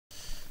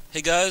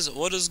Hey guys,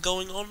 what is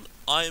going on?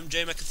 I am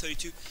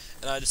JMecha32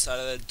 and I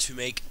decided to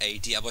make a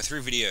Diablo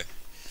 3 video.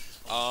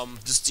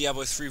 This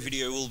Diablo 3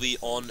 video will be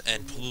on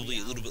and probably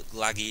a little bit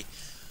laggy.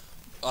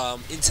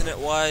 Internet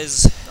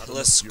wise,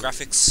 less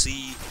graphics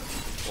C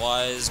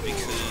wise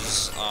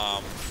because,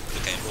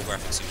 okay, more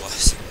graphics C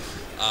wise.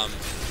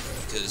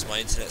 Because my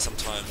internet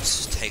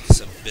sometimes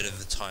takes a bit of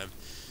the time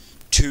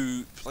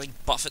to like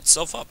buff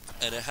itself up,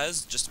 and it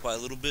has just by a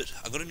little bit.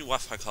 I got a new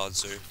Wi-Fi card,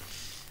 so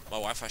my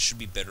Wi-Fi should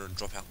be better and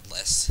drop out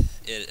less.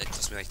 It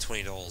cost me like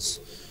 $20,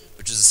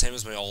 which is the same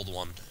as my old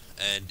one,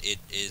 and it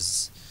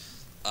is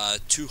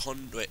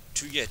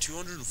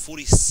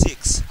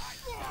 246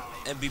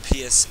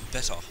 Mbps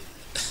better.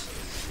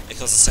 It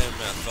costs the same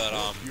amount, but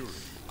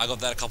I got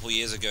that a couple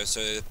years ago,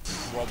 so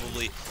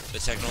probably the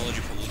technology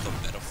probably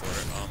got better for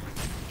it.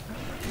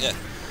 Yeah.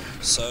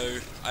 So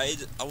I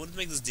wanted to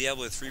make this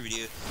Diablo 3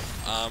 video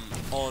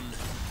on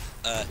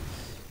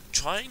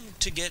trying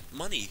to get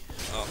money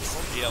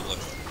from Diablo.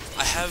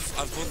 I've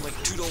gotten like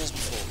 $2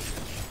 before.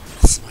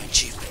 That's my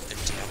achievement in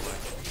Diablo.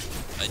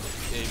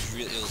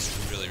 It was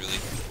really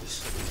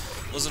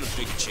it wasn't a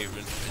big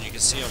achievement, and you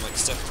can see I'm like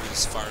stepping through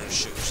this fire and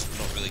shit, which is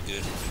not really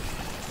good.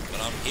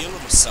 But I'm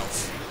healing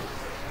myself.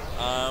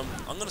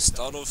 I'm gonna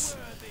start off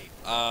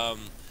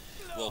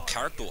well,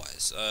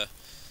 character-wise.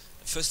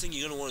 First thing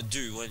you're gonna want to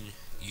do when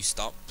you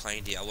start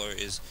playing Diablo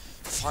is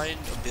find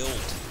a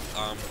build.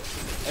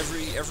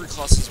 Every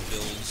class has a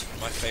build.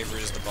 My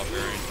favorite is the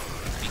Barbarian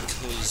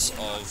because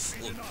of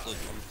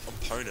I'm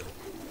Ponin,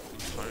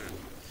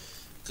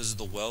 because of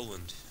the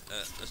Whirlwind.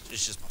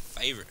 It's just my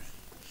favorite.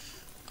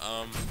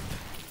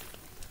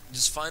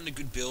 Just find a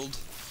good build,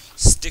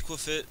 stick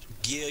with it,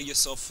 gear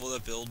yourself for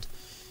that build.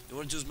 You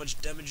want to do as much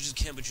damage as you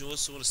can, but you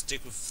also want to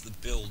stick with the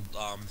build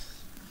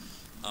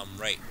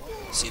rate.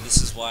 See, this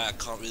is why I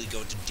can't really go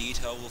into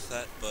detail with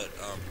that, but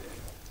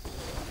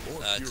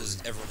because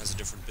everyone has a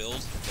different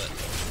build. But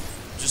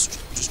just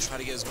try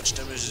to get as much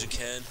damage as you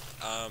can.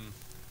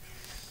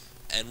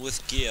 And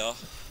with gear,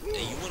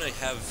 you want to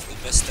have the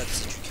best stats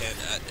that you can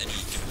at any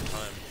given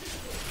time.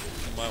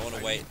 You might want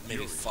to wait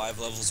maybe 5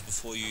 levels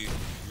before you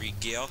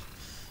re-gear.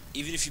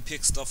 Even if you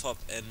pick stuff up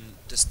and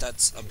the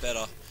stats are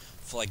better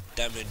for like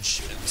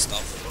damage and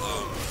stuff.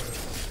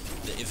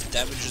 If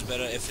damage is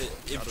better, if it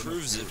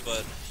improves it,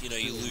 but you know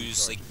you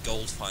lose like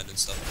gold find and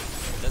stuff,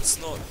 that's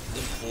not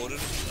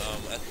important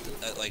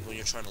at like when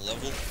you're trying to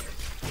level.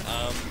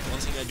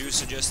 One thing I do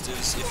suggest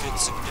is if it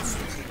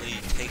significantly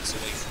takes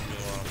away from your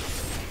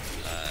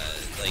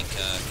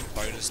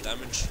bonus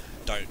damage,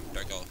 don't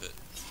go with it.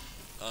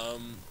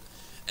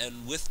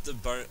 And with the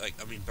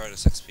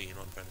bonus XP,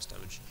 not bonus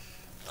damage.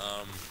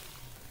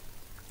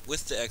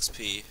 With the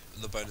XP,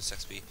 the bonus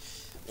XP,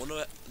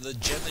 the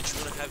gem that you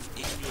want to have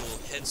in your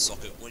head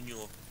socket when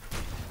you're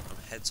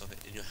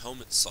in your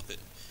helmet socket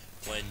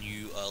when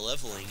you are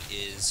leveling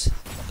is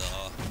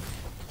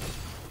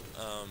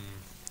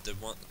the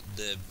one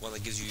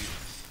that gives you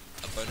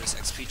a bonus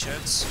XP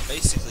chance,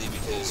 basically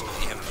because you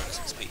have bonus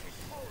XP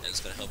and it's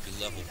going to help you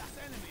level.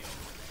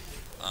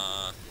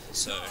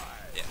 So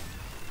yeah,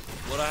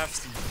 what I have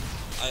to,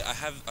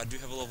 I do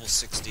have a level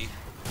 60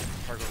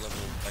 paragon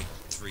level like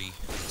 3.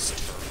 It's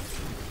terrible.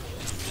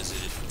 It's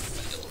wizarded and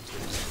failed.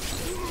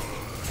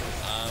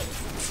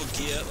 For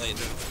gear,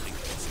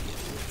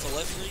 for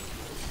leveling,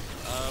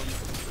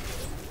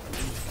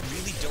 you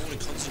really don't want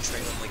to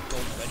concentrate on like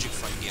gold magic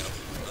find gear,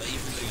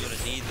 even though you're gonna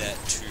need that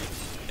to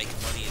make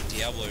money in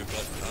Diablo.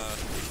 But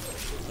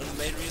one of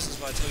the main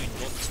reasons why I tell you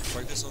not to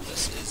focus on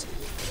this is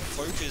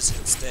focus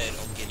instead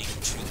on getting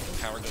to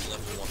paragon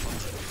level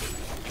 100,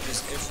 because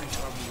every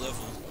time you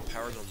level a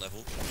paragon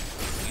level,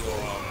 your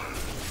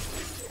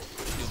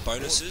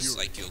bonuses,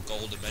 like your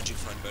gold and magic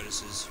find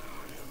bonuses,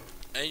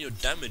 and your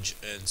damage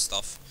and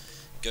stuff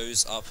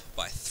goes up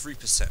by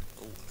 3%.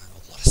 Oh, I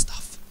have a lot of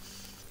stuff.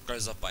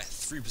 Goes up by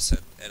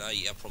 3%, and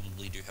I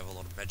probably do have a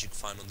lot of magic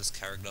find on this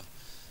character.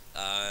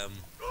 I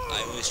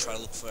always try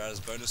to look for that as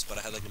bonus, but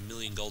I had like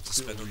 1,000,000 gold to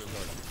spend on them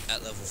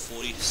at level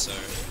 40, so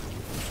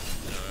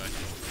you know I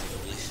can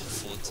probably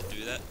afford to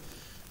do that.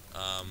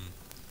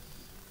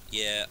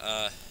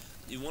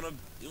 You really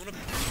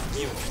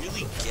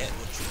get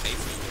what you pay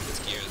for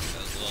with gear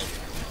as well.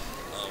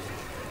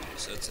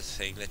 So it's a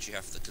thing that you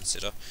have to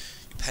consider.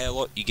 You pay a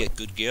lot, you get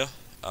good gear.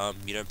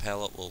 You don't pay a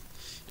lot, well,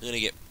 you're gonna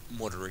get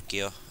moderate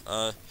gear.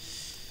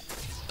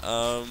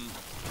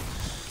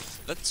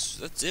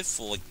 That's it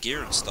for like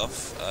gear and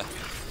stuff.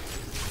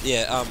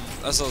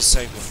 As I was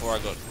saying before, I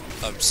got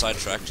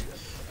sidetracked.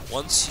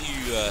 Once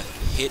you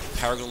hit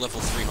paragon level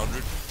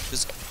 300,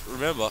 because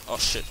remember, oh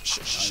shit.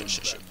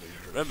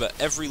 Remember,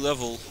 every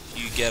level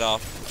you get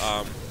up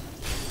for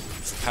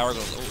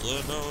paragon.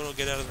 Oh no, don't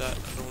get out of that.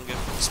 I don't want to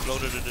get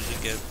exploded in it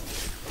again.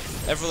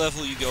 Every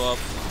level you go up.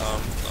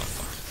 Oh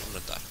fuck, I'm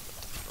gonna die.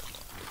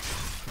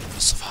 No.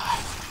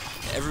 Survive.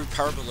 Every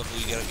paragon level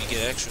you get up, you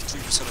get an extra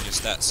 3% on your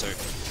stats. So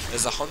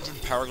there's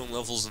 100 paragon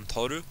levels in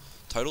total.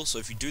 So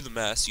if you do the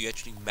math, you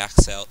actually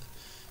max out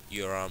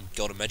your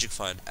gold and magic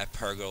find at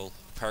paragon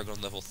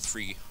level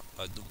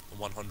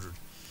 100.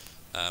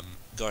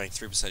 going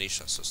 3%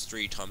 each, so it's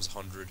 3 times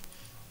 100,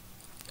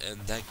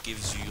 and that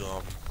gives you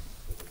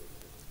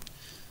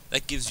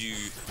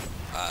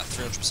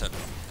 300%,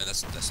 and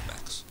that's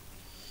max.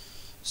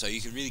 So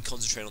you can really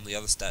concentrate on the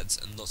other stats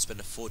and not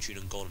spend a fortune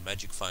on gold and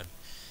magic find.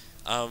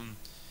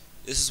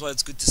 This is why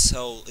it's good to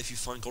sell if you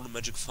find gold and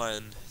magic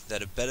find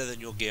that are better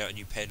than your gear and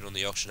you paid it on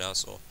the auction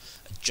house, or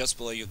just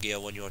below your gear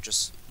when you're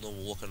just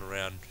normal walking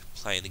around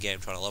playing the game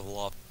trying to level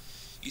up.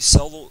 You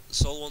sell the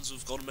ones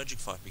with gold and magic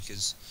find,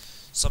 because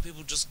some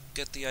people just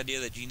get the idea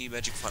that you need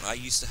magic find. I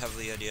used to have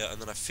the idea, and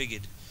then I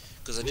figured,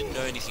 because I didn't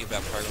know anything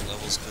about program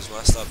levels, because when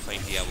I started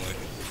playing Diablo,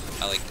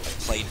 I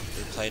played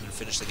and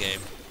finished the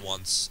game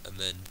once, and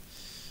then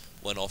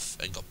went off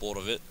and got bored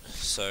of it.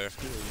 So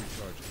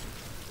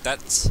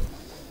that's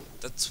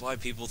why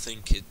people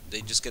think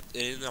they just get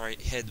it in their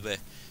head where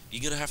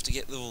you're gonna have to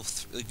get you're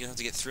gonna have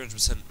to get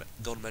 300%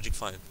 golden magic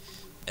find,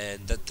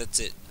 and that's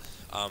it.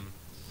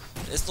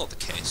 It's not the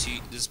case.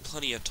 There's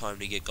plenty of time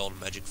to get golden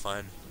magic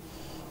find.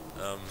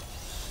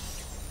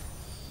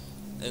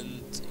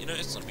 And you know,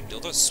 it's not a big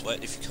deal. Don't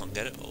sweat if you can't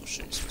get it. Oh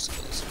shit, you're supposed to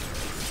kill this.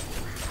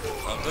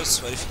 Don't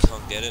sweat if you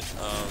can't get it.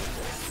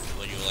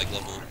 When you're like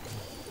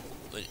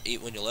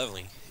when you're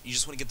leveling, you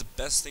just want to get the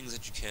best things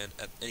that you can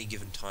at any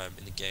given time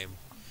in the game,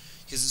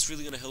 because it's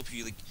really going to help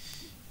you. Like,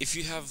 if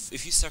you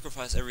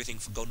sacrifice everything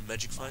for golden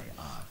magic find,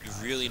 you're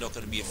really not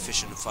going to be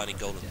efficient in finding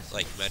golden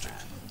magic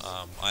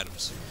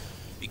items,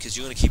 because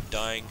you're going to keep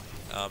dying,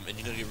 and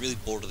you're going to get really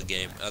bored of the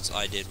game, as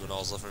I did when I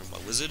was leveling my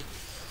wizard.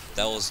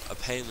 That was a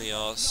pain in the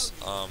ass,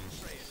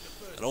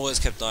 and I always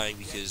kept dying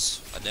because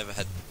I never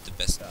had the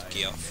best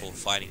gear for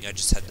fighting. I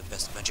just had the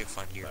best magic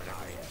find gear and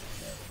everything.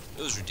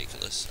 It was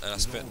ridiculous, and I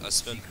spent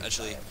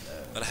actually,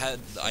 when I had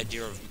the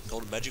idea of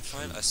golden magic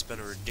find, I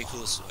spent a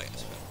ridiculous, I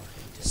spent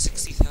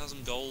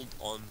 60,000 gold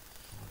on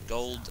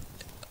gold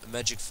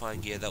magic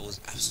find gear that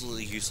was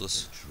absolutely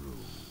useless.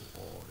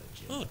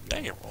 Oh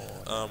damn!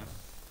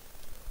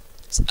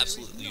 It's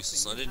absolutely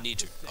useless. And I didn't need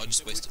to. I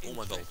just wasted all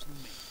my gold,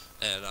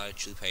 and I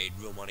actually paid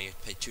real money. I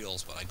paid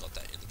 $2, but I got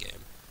that in the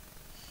game.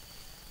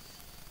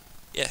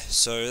 Yeah,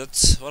 so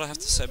that's what I have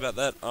to say about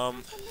that.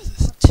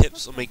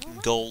 Tips on making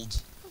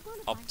gold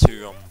up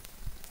to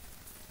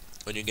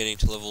when you're getting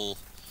to level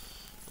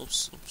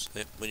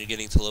when you're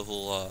getting to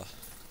level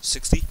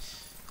 60,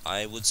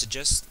 I would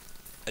suggest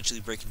actually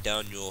breaking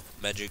down your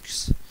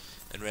magics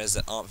and rares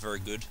that aren't very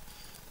good,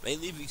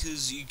 mainly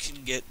because you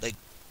can get like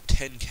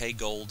 10k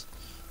gold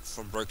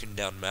from broken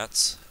down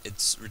mats.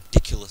 It's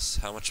ridiculous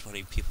how much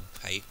money people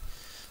pay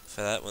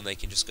for that when they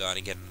can just go out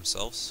and get it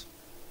themselves.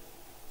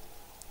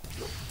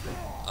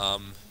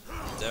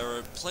 There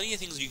are plenty of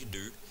things you can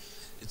do.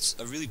 It's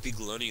a really big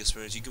learning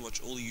experience. You can watch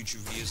all the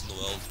YouTube videos in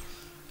the world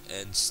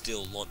and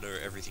still not know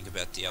everything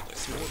about Diablo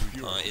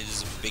 3. It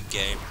is a big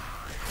game.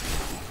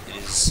 It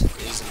is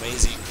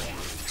amazing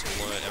to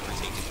learn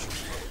everything that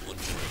you want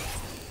to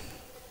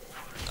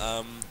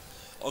know.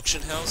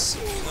 Auction house.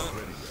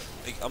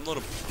 I'm not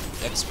an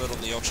expert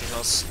on the auction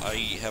house. I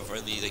have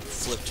only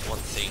flipped one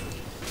thing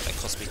that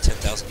cost me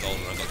 10,000 gold,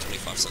 and I got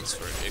 25 cents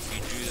for it. If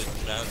you do the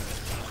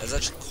math, there's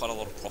actually quite a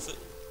lot of profit.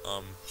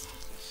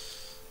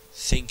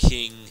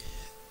 Thinking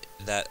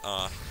that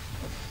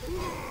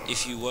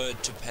if you were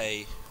to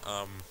pay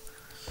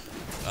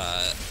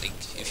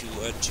if you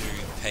were to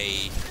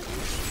pay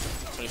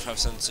 25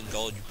 cents in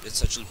gold,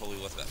 it's actually probably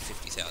worth about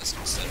 50,000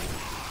 instead of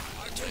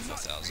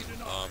 25,000.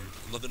 I'm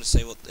not going to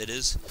say what it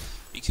is,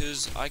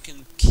 because I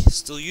can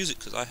still use it,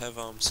 because I have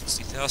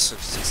 60,000,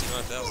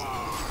 69,000.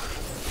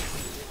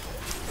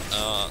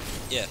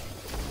 Yeah.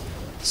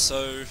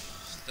 So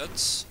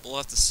that's all I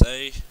have to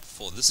say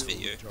for this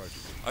video.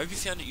 I hope you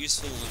found it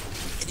useful in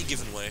any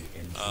given way.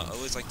 I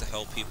always like to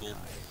help people.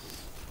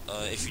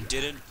 If you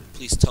didn't,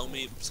 please tell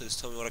me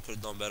what I could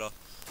have done better.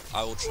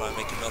 I will try and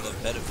make another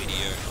better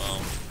video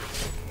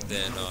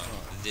than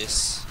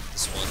this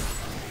one.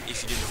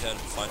 If you didn't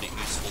find it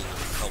useful or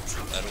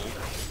helpful at all,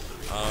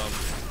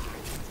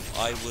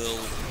 I will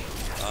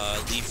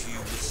leave you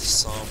with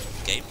some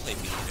gameplay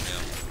video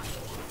now.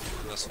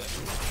 That's fair.